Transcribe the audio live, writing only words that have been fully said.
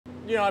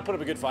I put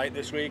up a good fight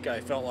this week. I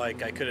felt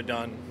like I could have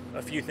done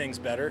a few things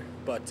better,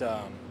 but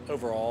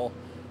overall,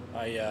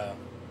 it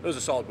was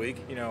a solid week.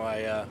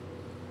 Yeah,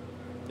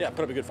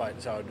 put up a good fight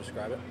is how I would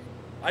describe it.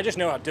 I just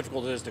know how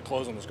difficult it is to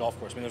close on this golf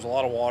course. I mean, there's a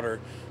lot of water,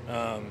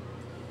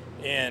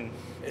 and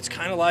it's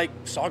kind of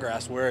like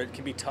sawgrass where it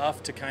can be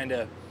tough to kind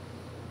of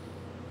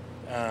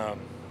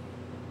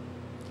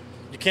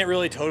you can't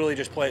really totally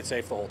just play it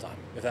safe the whole time,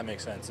 if that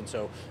makes sense. And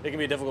so it can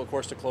be a difficult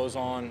course to close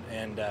on.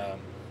 And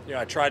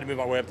I tried to move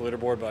my way up the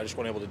leaderboard, but I just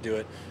wasn't able to do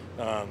it.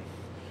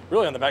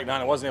 Really on the back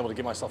nine, I wasn't able to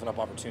give myself enough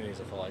opportunities,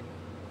 I feel like.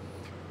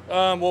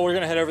 Well, we're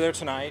going to head over there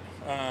tonight.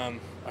 I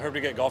heard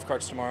we get golf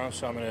carts tomorrow,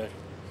 so I'm going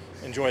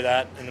to enjoy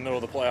that in the middle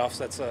of the playoffs.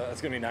 That's going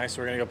to be nice.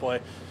 So we're going to go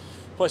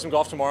play some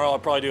golf tomorrow. I'll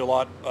probably do a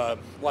lot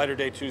lighter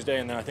day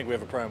Tuesday, and then I think we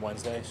have a pro on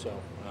Wednesday. So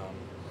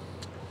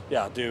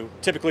yeah, I'll do.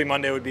 Typically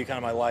Monday would be kind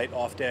of my light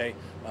off day.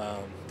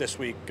 This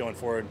week going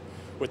forward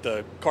with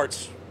the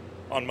carts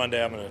on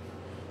Monday, I'm going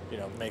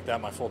to make that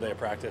my full day of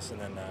practice,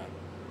 and then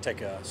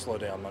take a slow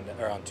day on Monday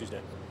or on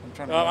Tuesday.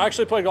 I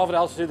actually played golf at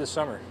altitude this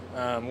summer.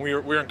 We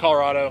were in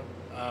Colorado.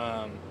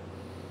 I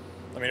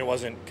mean, it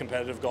wasn't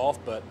competitive golf,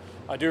 but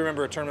I do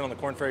remember a tournament on the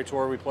Corn Ferry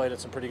Tour. We played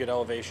at some pretty good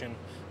elevation.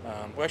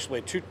 We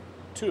actually played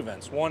two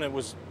events. One, it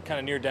was kind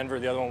of near Denver.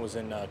 The other one was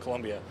in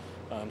Columbia.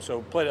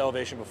 So played at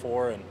elevation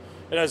before, and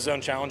it has its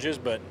own challenges,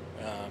 but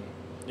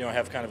I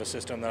have kind of a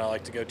system that I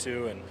like to go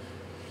to, and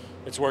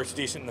it's worked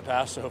decent in the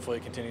past, so hopefully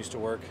it continues to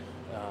work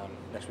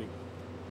next week.